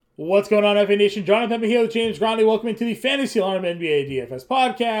What's going on, FA Nation? John Impemba here with James Grande. Welcome into the Fantasy Alarm NBA DFS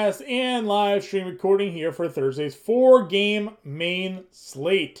podcast and live stream recording here for Thursday's 4-game main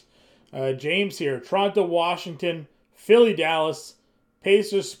slate. James here. Toronto, Washington, Philly, Dallas,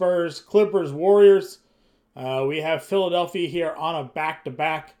 Pacers, Spurs, Clippers, Warriors. We have Philadelphia here on a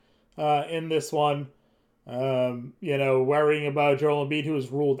back-to-back in this one. Worrying about Joel Embiid, who was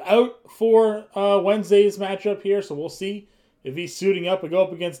ruled out for Wednesday's matchup here, so we'll see if he's suiting up and go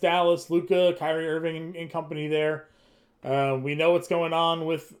up against Dallas, Luka, Kyrie Irving and company there. We know what's going on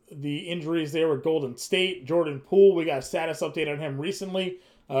with the injuries there with Golden State. Jordan Poole, we got a status update on him recently.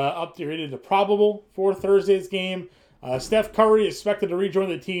 Updated to probable for Thursday's game. Steph Curry is expected to rejoin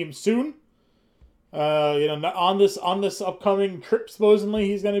the team soon. On this upcoming trip, supposedly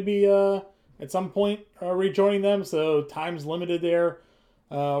he's going to be at some point rejoining them. So time's limited there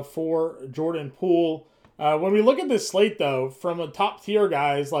for Jordan Poole. When we look at this slate, though, from a top tier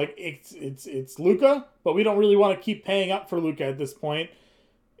guys, like it's Luka, but we don't really want to keep paying up for Luka at this point.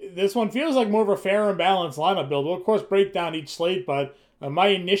 This one feels like more of a fair and balanced lineup build. We'll of course break down each slate, but my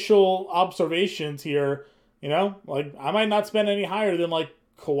initial observations here, I might not spend any higher than like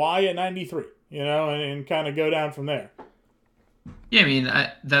Kawhi at 93, and kind of go down from there. Yeah, I mean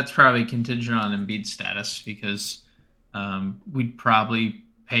that's probably contingent on Embiid's status because we'd probably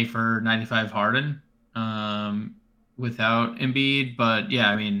pay for 95 Harden. Without Embiid, but yeah,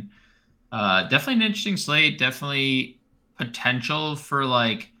 I mean, definitely an interesting slate. Definitely potential for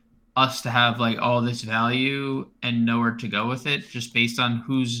like us to have like all this value and nowhere to go with it, just based on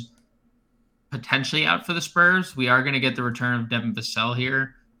who's potentially out for the Spurs. We are going to get the return of Devin Vassell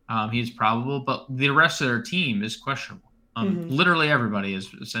here. He's probable, but the rest of their team is questionable. Literally everybody is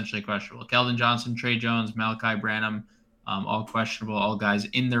essentially questionable. Keldon Johnson, Trey Jones, Malachi Branham, all questionable. All guys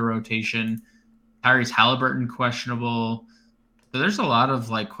in their rotation. Tyrese Halliburton questionable. So there's a lot of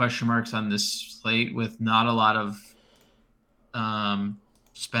like question marks on this slate with not a lot of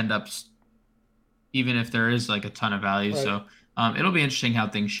spend ups, even if there is like a ton of value. Right. So it'll be interesting how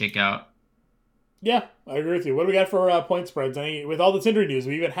things shake out. Yeah, I agree with you. What do we got for point spreads? With all this injury news,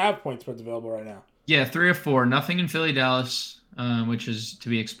 we even have point spreads available right now. Yeah, 3 or 4. Nothing in Philly, Dallas, which is to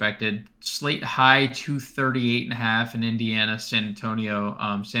be expected. Slate high 238.5 in Indiana, San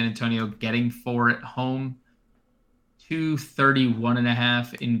Antonio. San Antonio getting 4 at home.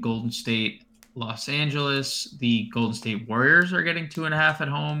 231.5 in Golden State, Los Angeles. The Golden State Warriors are getting 2.5 at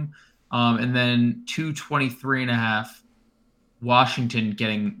home. And then 223.5 Washington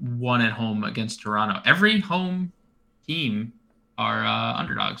getting 1 at home against Toronto. Every home team are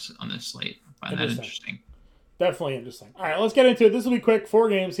underdogs on this slate. I find that interesting. Definitely interesting. All right, let's get into it. This will be quick. 4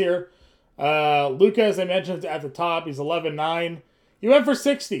 games here. Luka, as I mentioned at the top, he's 11-9. He went for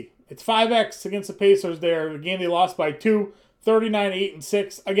 60. It's 5x against the Pacers there. The game they lost by 2,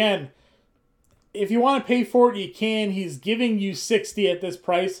 39-8-6. Again, if you want to pay for it, you can. He's giving you 60 at this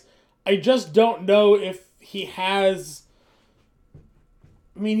price. I just don't know if he has...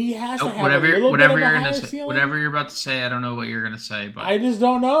 he has to have whatever a little bit of a higher ceiling. Whatever you're about to say, I don't know what you're going to say. But I just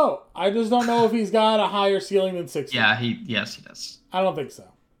don't know. I just don't know if he's got a higher ceiling than 60. Yeah, he does. I don't think so.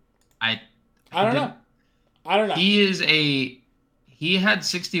 I don't know. He had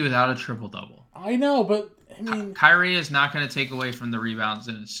 60 without a triple-double. I know, but Kyrie is not going to take away from the rebounds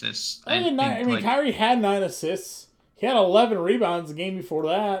and assists. Kyrie had 9 assists. He had 11 rebounds the game before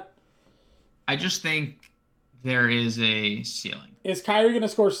that. I just think there is a ceiling. Is Kyrie going to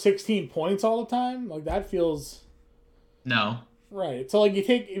score 16 points all the time? Like, that feels... No. Right. So, like,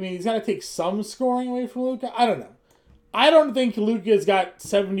 he's got to take some scoring away from Luka. I don't know. I don't think Luka's got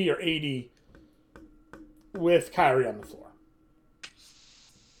 70 or 80 with Kyrie on the floor.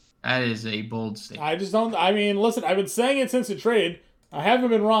 That is a bold statement. I just don't... listen, I've been saying it since the trade. I haven't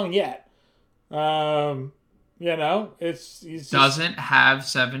been wrong yet. He's doesn't have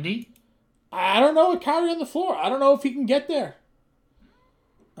 70? I don't know with Kyrie on the floor. I don't know if he can get there.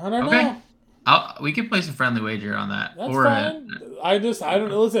 I don't know. We can place a friendly wager on that. That's fine. I don't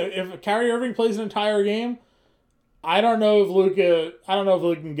know. Listen, if Kyrie Irving plays an entire game, I don't know if Luka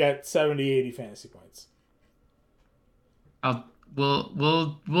can get 70, 80 fantasy points.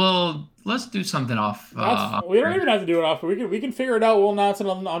 Let's do something off. We don't even have to do it off. We can figure it out. We'll announce it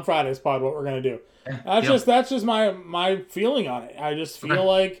on Friday's pod what we're gonna do. That's just my feeling on it. I just feel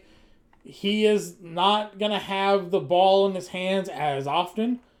like he is not going to have the ball in his hands as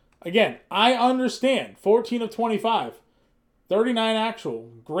often. Again, I understand. 14 of 25. 39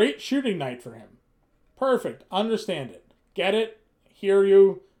 actual. Great shooting night for him. Perfect. Understand it. Get it. Hear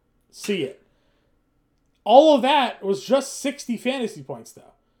you. See it. All of that was just 60 fantasy points,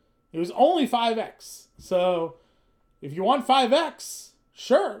 though. It was only 5x. So, if you want 5x,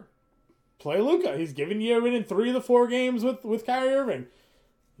 Sure, play Luka. He's giving you a win in 3 of the 4 games with Kyrie Irving.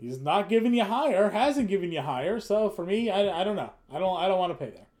 He's not giving you higher, hasn't given you higher. So for me, I don't know. I don't want to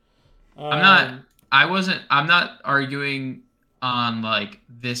pay there. I'm not arguing on like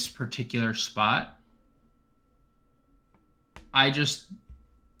this particular spot. I just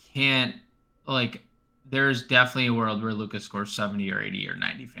can't, like, there's definitely a world where Luka scores 70 or 80 or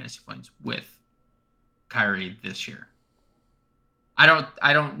 90 fantasy points with Kyrie this year. I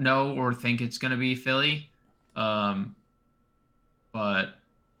don't know or think it's going to be Philly. But I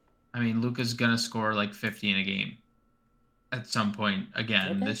mean, Luka's going to score like 50 in a game at some point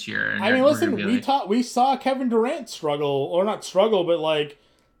again this year. And I mean, listen, we saw Kevin Durant struggle, or not struggle, but like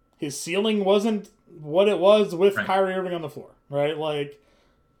his ceiling wasn't what it was with Kyrie Irving on the floor, right? Like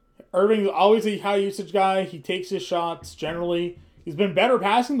Irving's always a high usage guy. He takes his shots generally. He's been better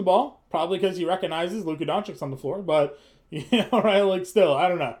passing the ball, probably because he recognizes Luka Doncic's on the floor. But right, like still, I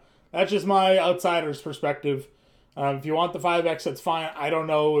don't know. That's just my outsider's perspective. If you want the 5x, that's fine. I don't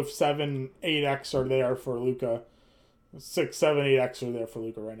know if 7, 8x are there for Luka. 6, 7, 8x are there for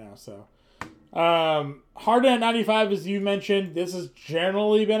Luka right now. So Harden at 95, as you mentioned, this has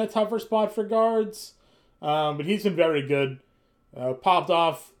generally been a tougher spot for guards, but he's been very good. Popped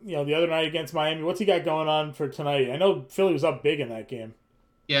off, the other night against Miami. What's he got going on for tonight? I know Philly was up big in that game.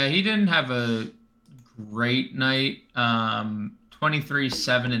 Yeah, he didn't have a great night. 23,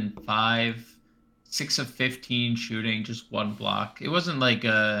 7, and 5, 6 of 15 shooting, just 1 block. It wasn't like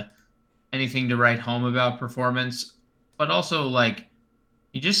anything to write home about performance, but also like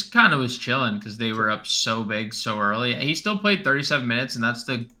he just kind of was chilling because they were up so big so early. He still played 37 minutes, and that's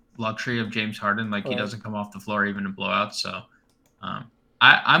the luxury of James Harden. Like he doesn't come off the floor even in blowouts. So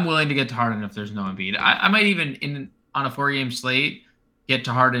I'm willing to get to Harden if there's no Embiid. I might even on a 4-game slate get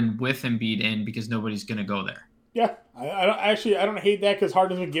to Harden with Embiid in because nobody's going to go there. Yeah, I don't hate that because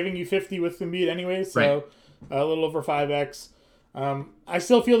Harden's been giving you 50 with Embiid anyway, so a little over 5x. I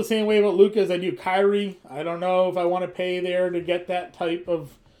still feel the same way about Luka as I do Kyrie. I don't know if I want to pay there to get that type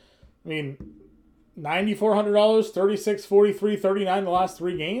of, $9,400, 36, 43, 39 the last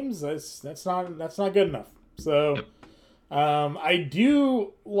 3 games. That's not good enough. So I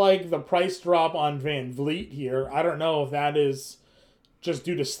do like the price drop on Van Vliet here. I don't know if that is just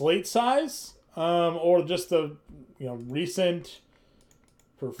due to slate size or just the recent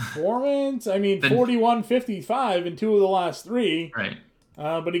performance. 41, 55 in 2 of the last 3. Right.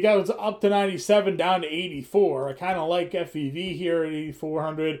 But he goes up to 97, down to 84. I kind of like FEV here at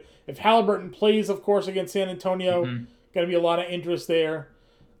 8,400. If Halliburton plays, of course, against San Antonio, going to be a lot of interest there.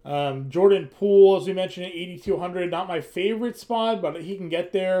 Jordan Poole, as we mentioned, at 8,200. Not my favorite spot, but he can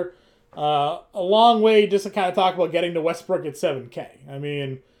get there a long way just to kind of talk about getting to Westbrook at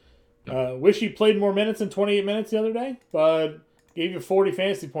 7K. Wish he played more minutes than 28 minutes the other day, but gave you 40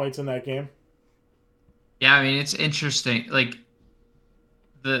 fantasy points in that game. Yeah, it's interesting. Like,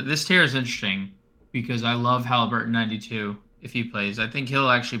 this tier is interesting because I love Halliburton 92 if he plays. I think he'll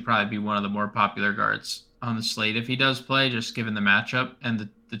actually probably be one of the more popular guards on the slate if he does play, just given the matchup and the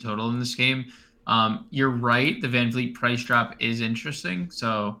total in this game. You're right. The Van Vliet price drop is interesting.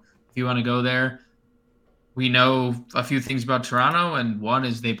 So if you want to go there, we know a few things about Toronto, and one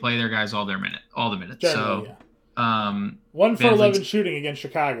is they play their guys all the minutes. Generally, so, 1 for 11 shooting against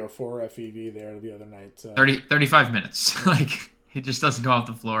Chicago for FEV there the other night. So. 35 minutes. Like, he just doesn't go off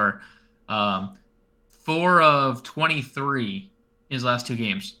the floor. 4 of 23 in his last 2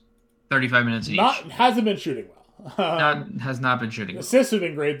 games, 35 minutes each. Hasn't been shooting well. Has not been shooting well. Assists have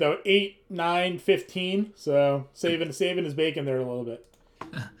been great, though. 8, 9, 15. So saving his bacon there a little bit.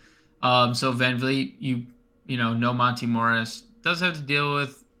 So Van Vliet, no Monty Morris. Does have to deal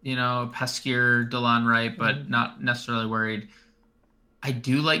with, peskier DeLon Wright, but not necessarily worried. I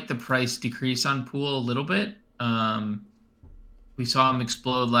do like the price decrease on Poole a little bit. We saw him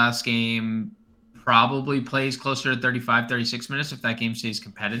explode last game. Probably plays closer to 35, 36 minutes if that game stays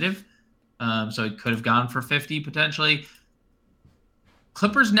competitive. So he could have gone for 50 potentially.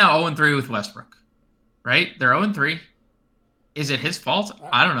 Clippers now 0-3 with Westbrook, right? They're 0-3. Is it his fault?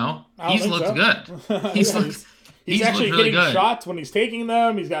 I don't know. He's looked good. He's actually really hitting good. Shots when he's taking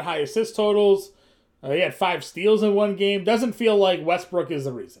them. He's got high assist totals. He had 5 steals in 1 game. Doesn't feel like Westbrook is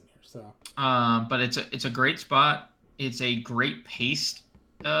the reason here. So, but it's a great spot. It's a great paced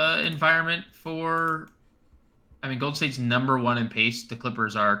environment for. Golden State's number 1 in pace. The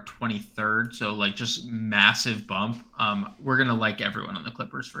Clippers are 23rd, so like just massive bump. We're gonna like everyone on the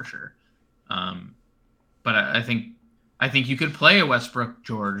Clippers for sure. But I think you could play a Westbrook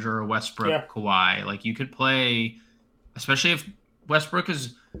George or a Westbrook Kawhi. Like you could play, especially if Westbrook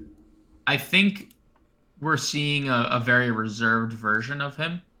is. I think we're seeing a very reserved version of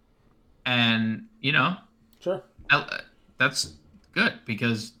him. And, Sure. that's good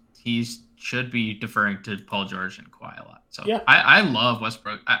because he should be deferring to Paul George and Kawhi a lot. So Yeah. I love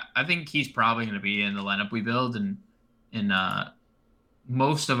Westbrook. I think he's probably going to be in the lineup we build, and in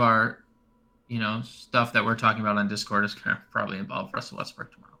most of our stuff that we're talking about on Discord is going to probably involve Russell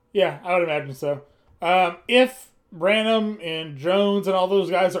Westbrook tomorrow. Yeah, I would imagine so. If Branham and Jones and all those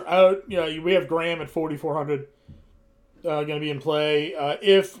guys are out, we have Graham at 4,400 going to be in play.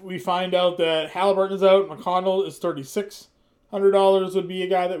 If we find out that Halliburton is out, McConnell is $3,600 would be a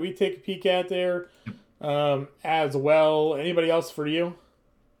guy that we take a peek at there as well. Anybody else for you?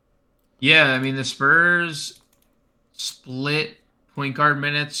 Yeah, I mean, the Spurs split point guard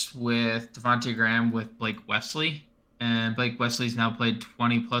minutes with Devontae Graham with Blake Wesley. And Blake Wesley's now played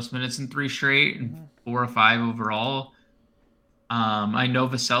 20-plus minutes in 3 straight and 4 or 5 overall. I know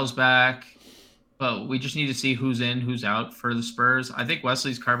Vassell's back, but we just need to see who's in, who's out for the Spurs. I think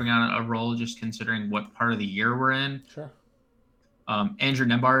Wesley's carving out a role just considering what part of the year we're in. Sure. Andrew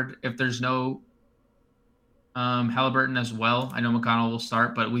Nembhard, if there's no Halliburton as well, I know McConnell will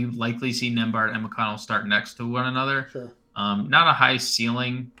start, but we likely see Nembhard and McConnell start next to one another. Sure. Not a high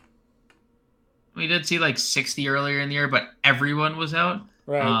ceiling. We did see like 60 earlier in the year, but everyone was out.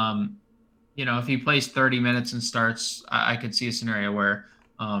 Right. If he plays 30 minutes and starts, I could see a scenario where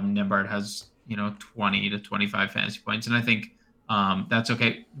Nembhard has 20 to 25 fantasy points, and I think that's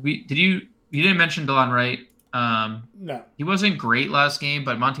okay. You didn't mention DeLon Wright. No, he wasn't great last game,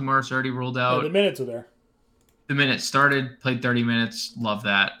 but Monty Morris already ruled out. Yeah, the minutes are there. The minutes started, played 30 minutes. Love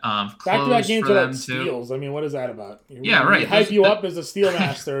that. Back-to-back games without steals. I mean, what is that about? Right. We hype you up as a steal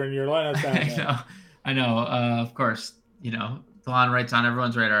master, and you're letting us down. I know. Of course, DeLon Wright's on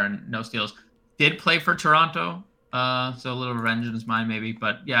everyone's radar and no steals. Did play for Toronto, so a little revenge in his mind maybe.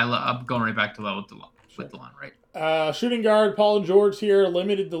 But yeah, I'm going right back to that with DeLon Wright. Shooting guard Paul George here.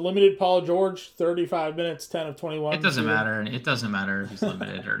 Limited Paul George. 35 minutes, 10 of 21. It doesn't matter. It doesn't matter if he's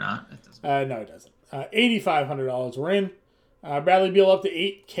limited or not. It doesn't. No, it doesn't. $8,500 we're in. Bradley Beal up to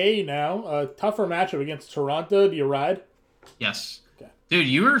 8K now. Tougher matchup against Toronto. Do you ride? Yes. Okay. Dude,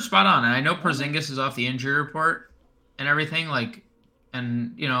 you were spot on. And I know Porzingis is off the injury report and everything,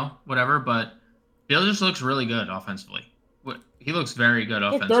 whatever, but Beal just looks really good offensively. He looks very good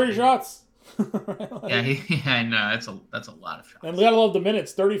offensively. 30 shots. I know. That's a lot of shots. And we gotta love the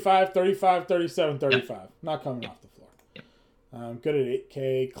minutes. 35, 35, 37, 35. Yep. Not coming off the floor. Good at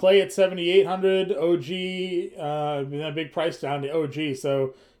 8K. Clay at 7,800. OG, a big price down to OG.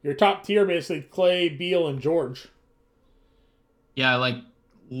 So your top tier basically Clay, Beal, and George. Yeah, I like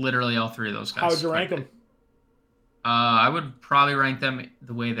literally all 3 of those guys. How would you rank them? I would probably rank them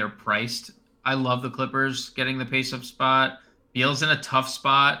the way they're priced. I love the Clippers getting the pace-up spot. Beal's in a tough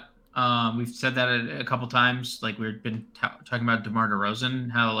spot. We've said that a couple times. Like we've been talking about DeMar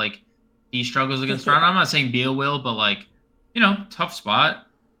DeRozan, how he struggles against Toronto. I'm not saying Beal will, but tough spot.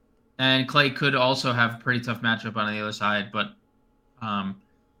 And Clay could also have a pretty tough matchup on the other side, but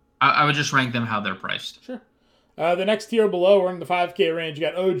I would just rank them how they're priced. Sure. The next tier below, we're in the 5K range. You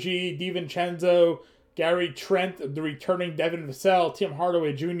got OG, DiVincenzo, Gary Trent, the returning Devin Vassell, Tim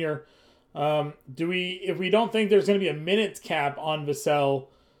Hardaway Jr. If we don't think there's going to be a minutes cap on Vassell,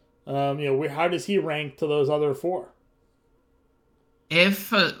 how does he rank to those other 4?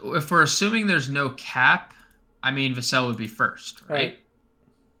 If we're assuming there's no cap, I mean Vassell would be first, right?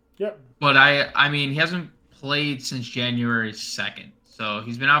 Yep. But I mean he hasn't played since January 2nd, so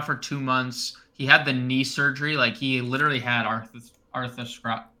he's been out for 2 months. He had the knee surgery, he literally had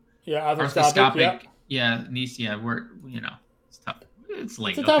arthroscopic. Yeah, knee. Yeah, it's tough. It's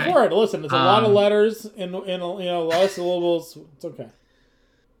late. It's a tough word. Listen, it's a lot of letters in lots of syllables. It's okay.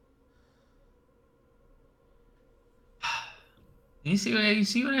 You see what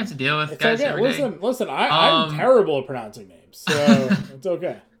I have to deal with, it's guys. Okay. Listen. I'm terrible at pronouncing names, so it's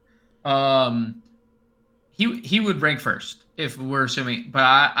okay. He would rank first if we're assuming, but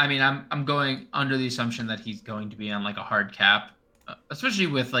I'm going under the assumption that he's going to be on a hard cap, especially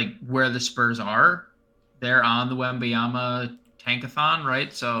with where the Spurs are. They're on the Wembanyama tankathon,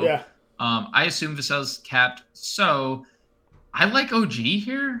 right? So yeah. I assume Vassell's capped. So I like OG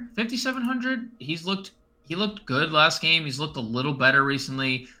here, 5,700. He looked good last game. He's looked a little better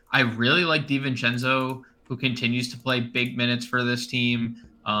recently. I really like DiVincenzo, who continues to play big minutes for this team.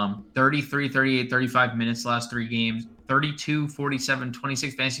 33, 38, 35 minutes last 3 games. 32, 47,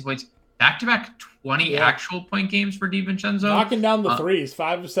 26 fantasy points. Back-to-back 20 actual point games for DiVincenzo. Knocking down the threes.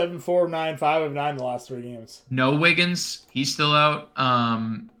 5 of 7, 4 of 9, 5 of 9 the last 3 games. No Wiggins. He's still out.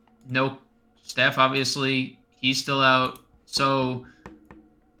 No Steph, obviously. He's still out. So,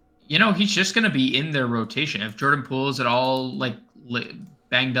 He's just going to be in their rotation. If Jordan Poole is at all like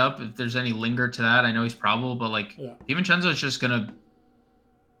banged up, if there's any linger to that, I know he's probable, but like DiVincenzo is just going to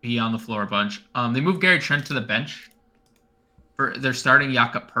be on the floor a bunch. They moved Gary Trent to the bench. They're starting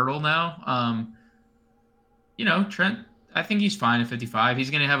Jakob Poeltl now. Trent, I think he's fine at 55. He's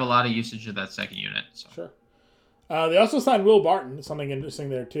going to have a lot of usage of that second unit. So. Sure. They also signed Will Barton. Something interesting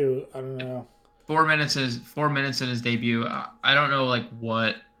there too. I don't know. 4 minutes in his debut. I don't know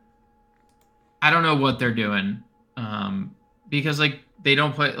what they're doing. Because like they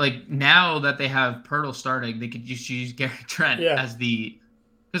don't play like now that they have Poeltl starting, they could just use Gary Trent as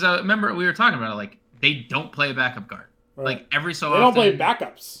because I remember we were talking about it, like they don't play a backup guard. Right. Like every so often they don't play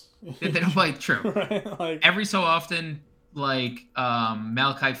backups. They don't play true. Right? Like, every so often, like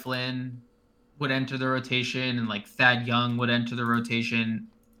Malachi Flynn would enter the rotation and like Thad Young would enter the rotation.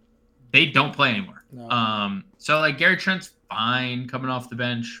 They don't play anymore. No. So like Gary Trent's fine coming off the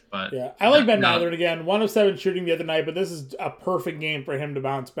bench, but I like Ben Mathurin again. 1 of 7 shooting the other night, but this is a perfect game for him to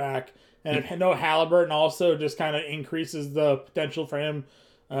bounce back. And if no Halliburton also just kind of increases the potential for him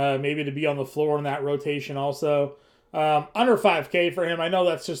maybe to be on the floor in that rotation also. Under 5K for him. I know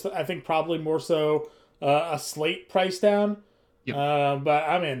that's just, I think probably more so a slate price down. Yep. But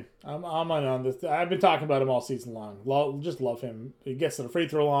I'm in. I'm on this. I've been talking about him all season long. Just love him. He gets to the free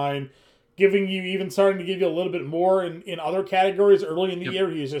throw line, starting to give you a little bit more in other categories early in the year.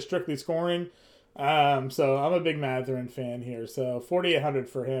 He's just strictly scoring. So I'm a big Mathurin fan here. So 4,800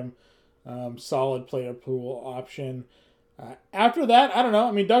 for him. Solid player pool option. After that, I don't know.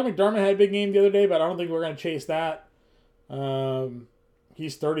 I mean, Doug McDermott had a big game the other day, but I don't think we're going to chase that.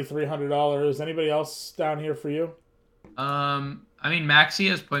 He's $3,300. Anybody else down here for you? I mean, Maxey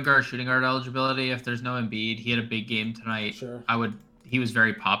has point guard, shooting guard eligibility. If there's no Embiid, he had a big game tonight. Sure. He was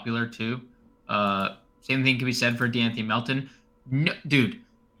very popular too. Same thing can be said for DeAnthony Melton. No, dude,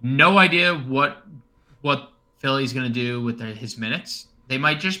 no idea what Philly's gonna do with his minutes. They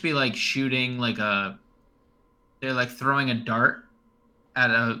might just be like shooting they're like throwing a dart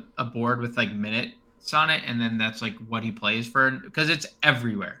at a board with like minutes on it, and then that's like what he plays for, because it's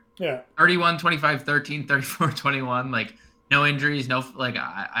everywhere. Yeah. 31, 25, 13, 34, 21, like no injuries, no, like,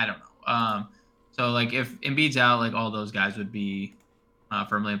 I don't know. So like if Embiid's out, like all those guys would be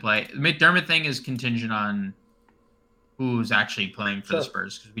firmly in play. The McDermott thing is contingent on who's actually playing for the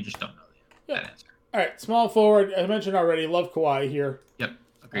Spurs, because we just don't know that answer. All right, small forward. I mentioned already, love Kawhi here. Yep,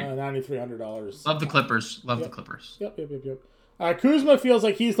 agreed. $9,300. Love the Clippers. The Clippers. Yep. Kuzma feels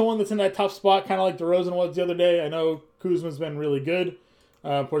like he's the one that's in that tough spot, kind of like DeRozan was the other day. I know Kuzma's been really good.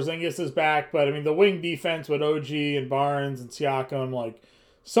 Porzingis is back, but I mean the wing defense with OG and Barnes and Siakam, like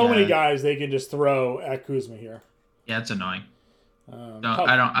many guys they can just throw at Kuzma here. Yeah, it's annoying. I'm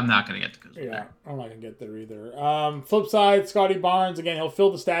not gonna get to Kuzma. Yeah, I'm not gonna get there either. Flip side, Scotty Barnes again. He'll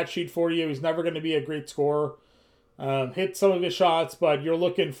fill the stat sheet for you. He's never going to be a great scorer. Hit some of his shots, but you're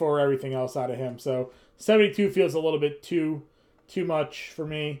looking for everything else out of him. So 72 feels a little bit too much for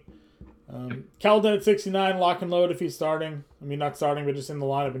me. Keldon at 69, lock and load if he's starting. I mean, not starting, but just in the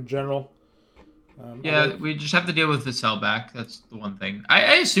lineup in general. We just have to deal with Vassell back. That's the one thing.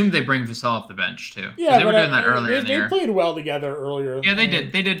 I assume they bring Vassell off the bench too. Yeah, they were doing that earlier in the year. They played well together earlier. Yeah, they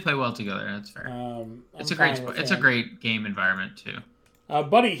did. They did play well together. That's fair. It's a great game environment too.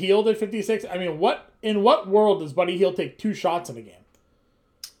 Buddy Hield at 56. I mean, in what world does Buddy Hield take 2 shots in a game?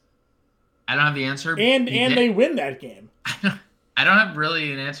 I don't have the answer. And they win that game. I don't have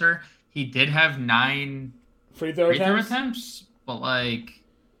really an answer. He did have 9 free throw attempts, but like,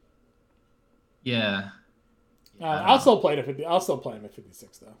 yeah. I'll still play him at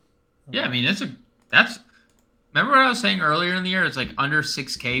 56 though. Yeah, I mean that's. Remember what I was saying earlier in the year? It's like under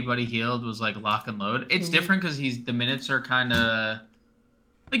 6K. Buddy Hield was like lock and load. It's different because the minutes are kind of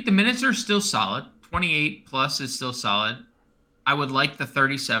like the minutes are still solid. 28 plus is still solid. I would like the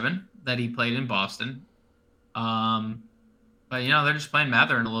 37 that he played in Boston. But, they're just playing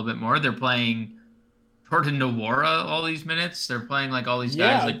Mathurin a little bit more. They're playing Jordan Nwora all these minutes. They're playing, like, all these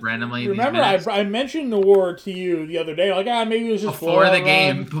guys, like, randomly. Remember, I mentioned Nwora to you the other day. Like, maybe it was just Before the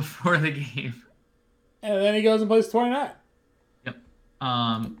game. And then he goes and plays 29. Yep.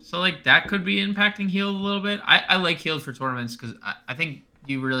 So, like, that could be impacting Hield a little bit. I like Hield for tournaments because I think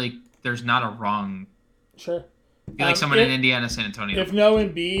there's not a wrong. Sure. You like someone in Indiana, San Antonio. If no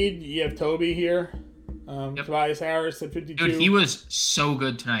Embiid, you have Toby here. Tobias Harris at 52. Dude, he was so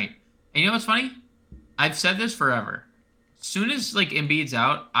good tonight. And you know what's funny? I've said this forever. As soon as like Embiid's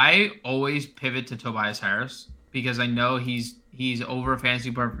out, I always pivot to Tobias Harris because I know he's over a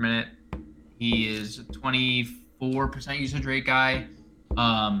fantasy point per minute. He is a 24% usage rate guy.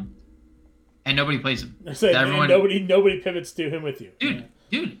 And nobody plays him. Nobody pivots to him with you. Dude,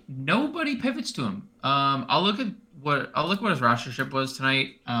 Dude, nobody pivots to him. I'll look what his rostership was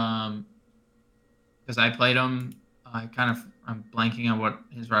tonight. Because I played him. I'm blanking on what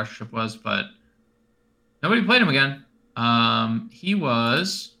his rostership was, but nobody played him again. He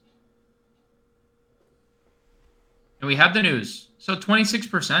was, and we have the news. So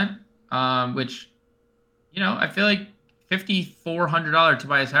 26%, which, I feel like $5,400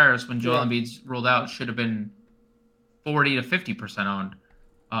 Tobias Harris when Joel Embiid's rolled out should have been 40 to 50% owned.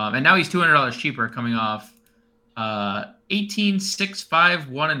 And now he's $200 cheaper coming off 18, 6, 5,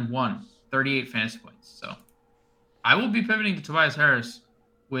 1, and 1, 38 fantasy points. So I will be pivoting to Tobias Harris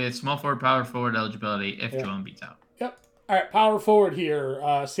with small forward, power forward eligibility if Joel Embiid's out. Yep. All right, power forward here.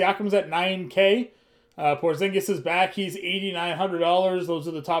 Siakam's at $9K. Porzingis is back. He's $8,900. Those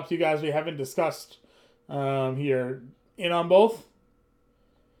are the top two guys we haven't discussed here. In on both?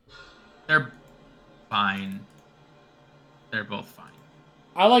 They're fine. They're both fine.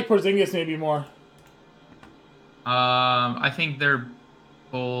 I like Porzingis maybe more. I think they're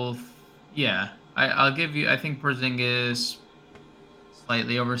both. Yeah, I'll give you. I think Porzingis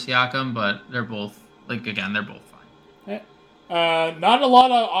slightly over Siakam, but they're both they're both fine. Not a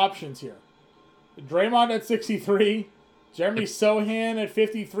lot of options here. Draymond at 63, Jeremy Sohan at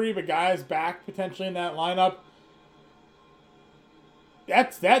 53, but guys back potentially in that lineup.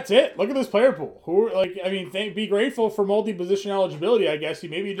 That's it. Look at this player pool. Be grateful for multi-position eligibility, I guess. You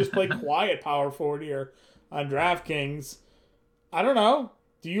maybe just play quiet power forward here on DraftKings. I don't know.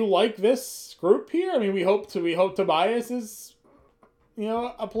 Do you like this group here? I mean, we hope Tobias is,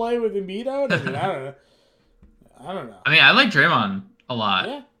 a play with Embiid out. I mean, I don't know. I mean, I like Draymond a lot.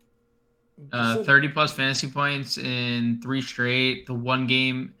 Yeah. 30 plus fantasy points in 3 straight. The one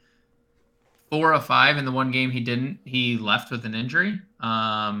game, 4 of 5 in the one game he left with an injury.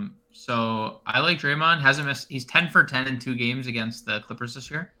 So I like Draymond. Hasn't missed. He's 10 for 10 in 2 games against the Clippers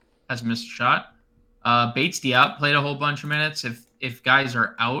this year. Hasn't missed a shot. Bates Diop played a whole bunch of minutes. If guys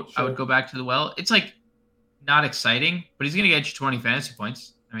are out, I would go back to the well. It's like not exciting, but he's gonna get you 20 fantasy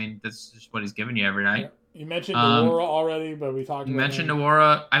points. I mean, that's just what he's giving you every night. Yeah. You mentioned Nwora already, but we talked. You mentioned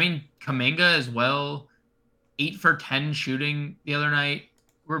Nwora. I mean, Kuminga as well. 8 for 10 shooting the other night.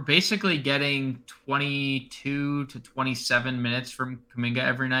 We're basically getting 22 to 27 minutes from Kuminga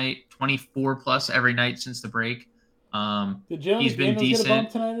every night. 24 plus every night since the break. He's been decent. Get a bump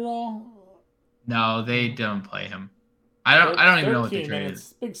tonight at all? No, they don't play him. I don't even know what they traded.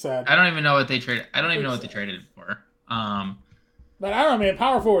 Big sad. I don't even know what they traded. I don't even know what they traded for. But I don't know, man.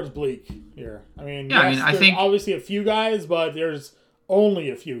 Power forward's bleak here. I mean, yeah, I think obviously a few guys, but there's only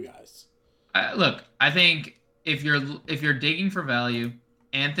a few guys. Look, I think if you're digging for value,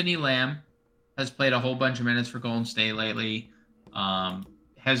 Anthony Lamb has played a whole bunch of minutes for Golden State lately.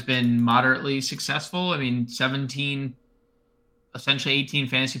 Has been moderately successful. I mean, 18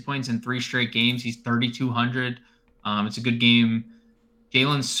 fantasy points in 3 straight games. He's 3,200. It's a good game.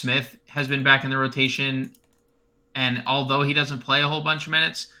 Jalen Smith has been back in the rotation. And although he doesn't play a whole bunch of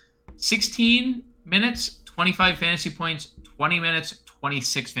minutes, 16 minutes, 25 fantasy points, 20 minutes,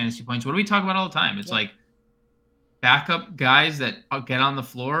 26 fantasy points. What do we talk about all the time? It's like backup guys that get on the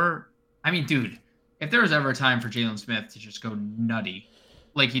floor. I mean, dude, if there was ever a time for Jalen Smith to just go nutty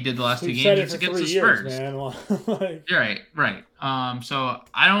like he did the last 2 games against the Spurs. Man. Right. So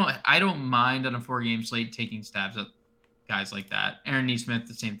I don't mind on a 4-game slate taking stabs at guys like that. Aaron Nesmith,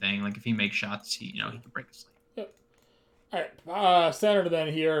 the same thing. Like if he makes shots, he can break a slate. All right, center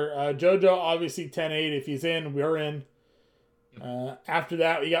then here. JoJo, obviously 10-8. If he's in, we're in. After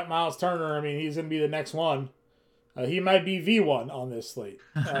that, we got Miles Turner. I mean, he's going to be the next one. He might be V1 on this slate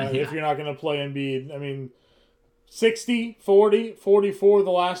if you're not going to play Embiid. I mean, 60, 40, 44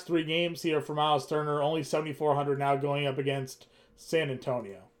 the last 3 games here for Miles Turner. Only 7,400 now going up against San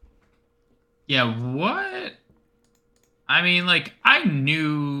Antonio. Yeah, what? I mean, like, I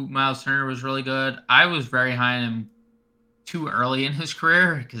knew Miles Turner was really good. I was very high on him too early in his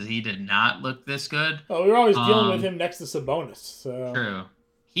career because he did not look this good. Oh, we were always dealing with him next to Sabonis. So. True.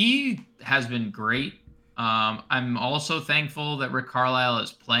 He has been great. I'm also thankful that Rick Carlisle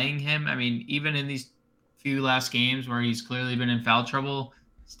is playing him. I mean, even in these few last games where he's clearly been in foul trouble,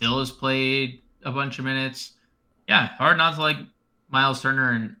 still has played a bunch of minutes. Yeah, hard not to like Miles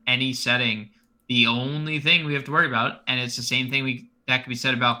Turner in any setting. The only thing we have to worry about, and it's the same thing that could be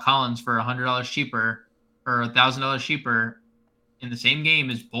said about Collins for $100 cheaper or $1,000 cheaper in the same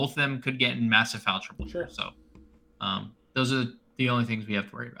game, is both of them could get in massive foul trouble. Sure. So those are the only things we have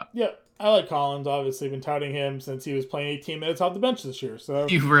to worry about. Yeah. I like Collins. Obviously, been touting him since he was playing 18 minutes off the bench this year. So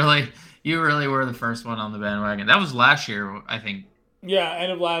you really were the first one on the bandwagon. That was last year, I think. Yeah,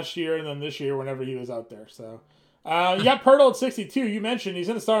 end of last year, and then this year, whenever he was out there. So You got Pirtle at 62. You mentioned he's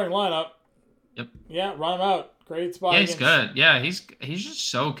in the starting lineup. Yep. Yeah, run him out. Great spot. Yeah, he's good. Yeah, he's just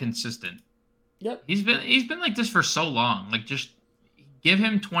so consistent. Yep. He's been like this for so long. Like, just give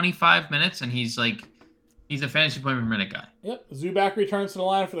him 25 minutes and he's a fantasy point per minute guy. Yep. Zubac returns to the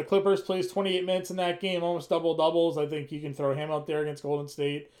line for the Clippers. Plays 28 minutes in that game, almost double doubles. I think you can throw him out there against Golden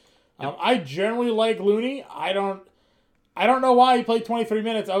State. Yep. I generally like Looney. I don't know why he played 23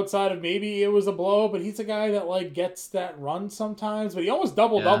 minutes outside of maybe it was a blow, but he's a guy that like gets that run sometimes. But he almost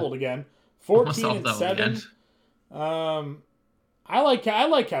doubled again, 14 and 7. Again. I like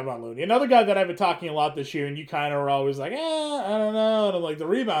Kevin Looney. Another guy that I've been talking a lot this year, and you kind of were always like, I don't know. And I'm like, the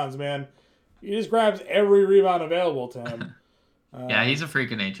rebounds, man. He just grabs every rebound available to him. Yeah, he's a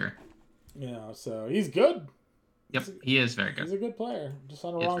freak of nature. So he's good. Yep, he is very good. He's a good player. Just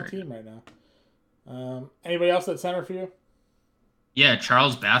on the wrong team right now. Anybody else at center for you? Yeah,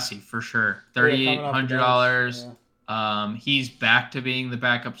 Charles Bassey for sure. $3,800. Yeah. He's back to being the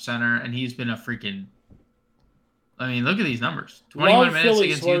backup center, and he's been a freaking. I mean, look at these numbers. 21 minutes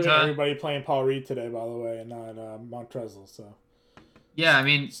against Utah. Everybody playing Paul Reed today, by the way, and not Montrezl. So. Yeah, I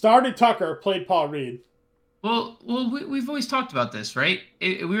mean, started Tucker, played Paul Reed. Well, we've always talked about this, right?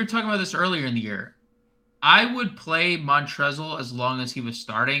 We were talking about this earlier in the year. I would play Montrezl as long as he was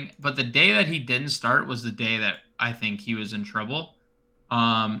starting, but the day that he didn't start was the day that I think he was in trouble.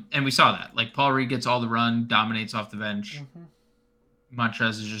 And we saw that. Like, Paul Reed gets all the run, dominates off the bench. Mm-hmm.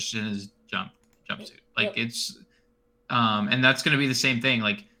 Montrezl is just in his jumpsuit. Like, it's and that's going to be the same thing.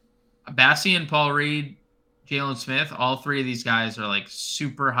 Like, Bassey and Paul Reed, Jalen Smith, all three of these guys are like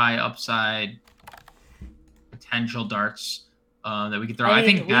super high upside potential darts that we could throw. I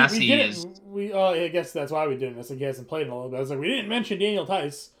think Bassey is. I guess that's why we didn't. It's like he hasn't played in a little bit. I was like, we didn't mention Daniel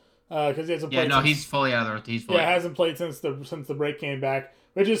Tice because he hasn't played. Yeah, no, he's fully out of the. Hasn't played since the break came back,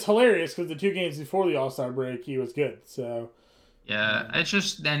 which is hilarious because the 2 games before the All-Star break he was good. So. Yeah, it's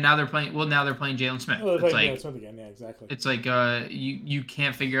just and now they're playing. Well, now they're playing Jalen Smith. Well, they're playing Jalen Smith again. Yeah, exactly. It's like you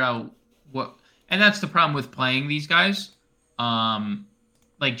can't figure out what. And that's the problem with playing these guys,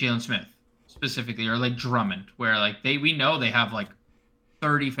 like Jalen Smith specifically, or like Drummond, where like we know they have like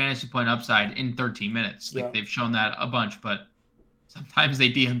 30 fantasy point upside in 13 minutes. Like they've shown that a bunch, but sometimes they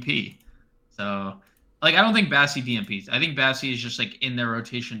DMP. So like I don't think Bassey DMPs. I think Bassey is just like in their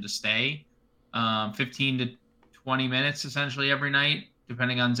rotation to stay, 15 to 20 minutes essentially every night,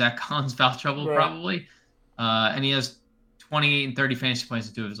 depending on Zach Collins' foul trouble probably, and he has 28 and 30 fantasy points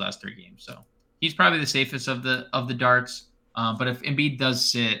in 2 of his last 3 games. So. He's probably the safest of the darts. But if Embiid does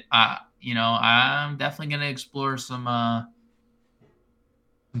sit, I'm definitely going to explore some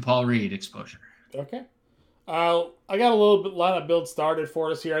Paul Reed exposure. Okay. I got a little bit lineup build started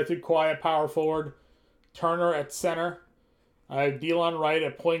for us here. I think Kawhi at power forward, Turner at center, I have Delon Wright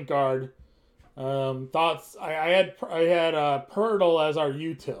at point guard. Thoughts? I had Pirtle as our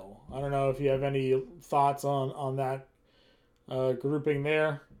util. I don't know if you have any thoughts on that grouping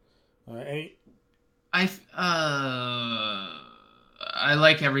there. Any? I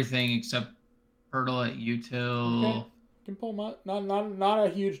like everything except Pirtle at util. Okay. Can pull him out. Not a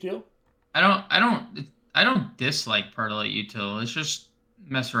huge deal. I don't dislike Pirtle at util. Let's just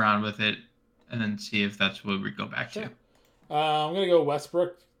mess around with it and then see if that's what we go back to. I'm gonna go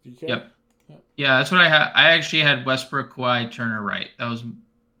Westbrook. Do you care? Yep. Yeah, that's what I had. I actually had Westbrook, Kawhi, Turner, Wright. That was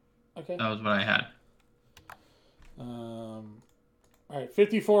what I had. All right,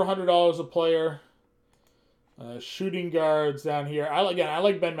 $5,400 a player. Shooting guards down here. I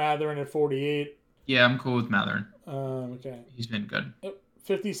like Ben Mathurin at 48. Yeah, I'm cool with Mathurin. Okay. He's been good. Yep.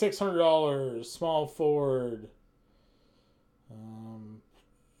 $5,600 small forward.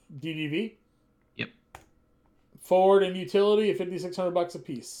 DDV. Yep. Forward and utility at $5,600 a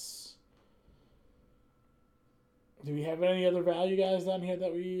piece. Do we have any other value guys down here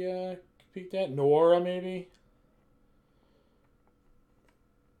that we peeked at? Nora maybe.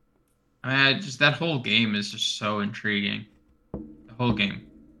 I mean, just that whole game is just so intriguing. The whole game.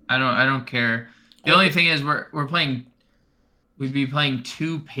 I don't care. The only thing is we're playing. We'd be playing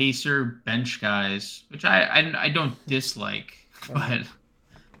 2 Pacer bench guys, which I don't dislike, but.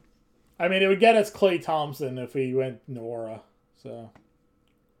 I mean, it would get us Klay Thompson if we went Nora, so.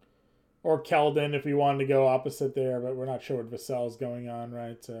 Or Keldon if we wanted to go opposite there, but we're not sure what Vassell's going on,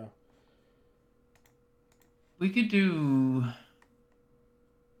 right? So. We could do.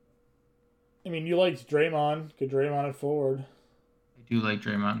 I mean, you liked Draymond. Could Draymond at forward? I do like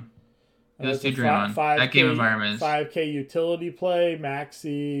Draymond. Let's do Draymond. That game environment is 5K utility play,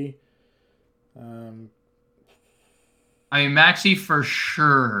 Maxi. I mean, Maxey for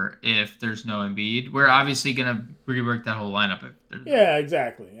sure if there's no Embiid. We're obviously going to rework that whole lineup if there's no. Yeah,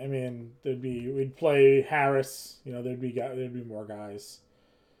 exactly. I mean, we'd play Harris. There'd be more guys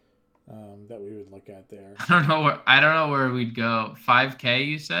that we would look at there. I don't know where we'd go. 5K,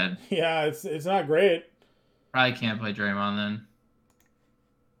 you said? Yeah, it's not great. Probably can't play Draymond then.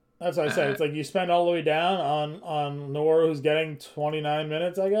 That's what I said. It's like you spend all the way down on Noor, who's getting 29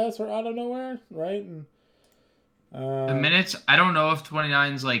 minutes, I guess, or out of nowhere, right? And the minutes, I don't know if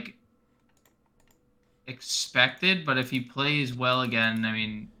 29 is like expected, but if he plays well again, I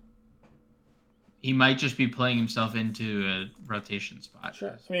mean, he might just be playing himself into a rotation spot.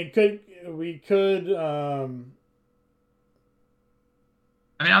 Sure. I mean, we could. I mean,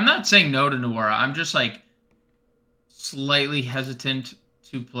 I'm not saying no to Noora. I'm just like slightly hesitant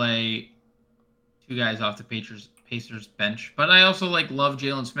to play two guys off the Pacers bench, but I also like love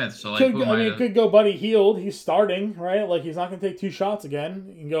Jalen Smith. So like, could go Buddy Hield. He's starting, right? Like he's not going to take 2 shots again.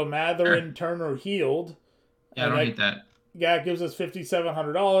 You can go Matherin, Turner, Hield. Yeah, I don't hate that. Yeah, it gives us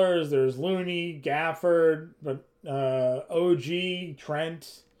 $5,700. There's Looney, Gafford, but OG,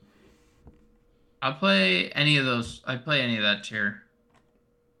 Trent. I'll play any of those. I play any of that tier.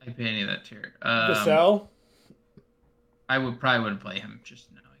 I play any of that tier. Vassell? I probably wouldn't play him.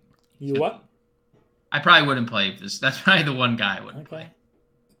 Just knowing. You what? I probably wouldn't play this. That's probably the one guy I wouldn't play.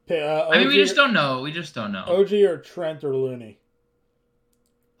 OG, I mean, we just don't know. We just don't know. OG or Trent or Looney?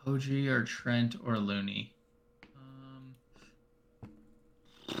 OG or Trent or Looney?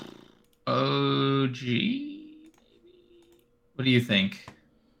 OG? Maybe? What do you think?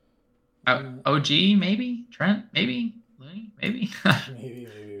 OG, maybe? Trent, maybe? Looney, maybe? maybe.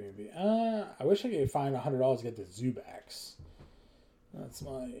 I wish I could find $100 to get the Zubacks. That's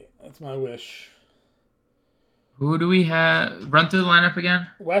my wish. Who do we have? Run through the lineup again.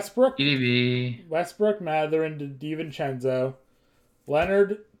 Westbrook. DDV. Westbrook, Matherin, DiVincenzo.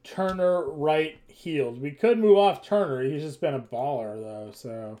 Leonard, Turner, Wright, Hield. We could move off Turner. He's just been a baller, though,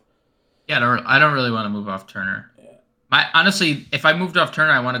 so... Yeah, I don't really want to move off Turner. Yeah. Honestly, if I moved off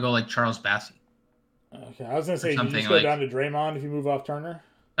Turner, I want to go like Charles Bassey. Okay, I was going to say, you just go down to Draymond if you move off Turner?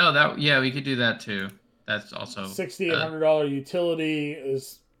 Oh, we could do that, too. That's also... $6,800 utility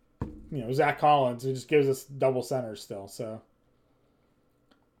is... Zach Collins, who just gives us double centers still, so.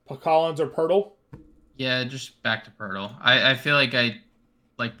 Collins or Pirtle? Yeah, just back to Pirtle. I feel like I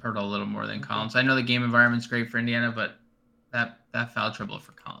like Pirtle a little more than Collins. I know the game environment's great for Indiana, but that foul trouble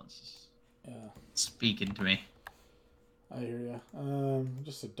for Collins is speaking to me. I hear you.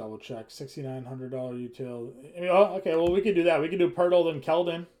 Just a double check. $6,900 utility. Okay, well, we could do that. We could do Pirtle then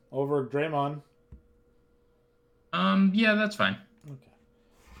Keldon over Draymond. Yeah, that's fine.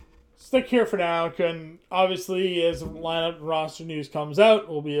 Stick here for now. Obviously, as lineup roster news comes out,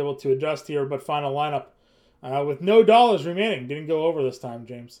 we'll be able to adjust here. But final lineup with no dollars remaining. Didn't go over this time,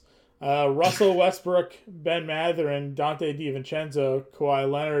 James. Russell Westbrook, Ben Matherin, Dante DiVincenzo, Kawhi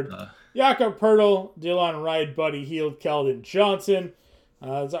Leonard, Jakob Poeltl, Delon Wright, Buddy Hield, Keldon Johnson.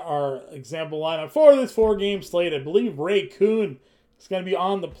 That's our example lineup for this 4-game slate. I believe Ray Kuhn is going to be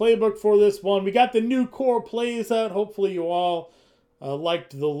on the playbook for this one. We got the new core plays out. Hopefully, you all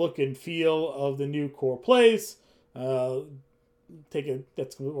liked the look and feel of the new core plays. We're going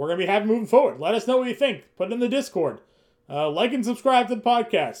to be having moving forward. Let us know what you think. Put it in the Discord. Like and subscribe to the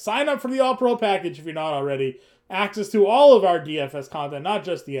podcast. Sign up for the All Pro package if you're not already. Access to all of our DFS content, not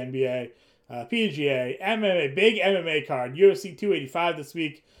just the NBA, PGA, MMA, big MMA card, UFC 285 this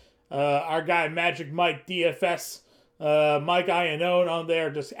week. Our guy Magic Mike DFS, Mike Iannone on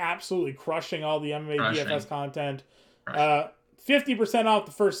there, just absolutely crushing all the MMA DFS content. 50% off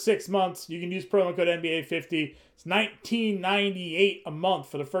the first 6 months. You can use promo code NBA50. It's $19.98 a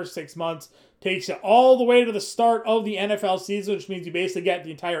month for the first 6 months. Takes you all the way to the start of the NFL season, which means you basically get the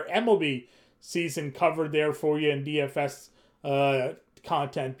entire MLB season covered there for you in DFS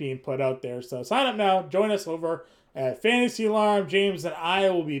content being put out there. So sign up now. Join us over at Fantasy Alarm. James and I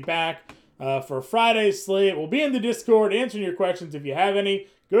will be back for Friday's slate. We'll be in the Discord answering your questions if you have any.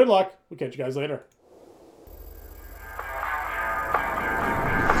 Good luck. We'll catch you guys later.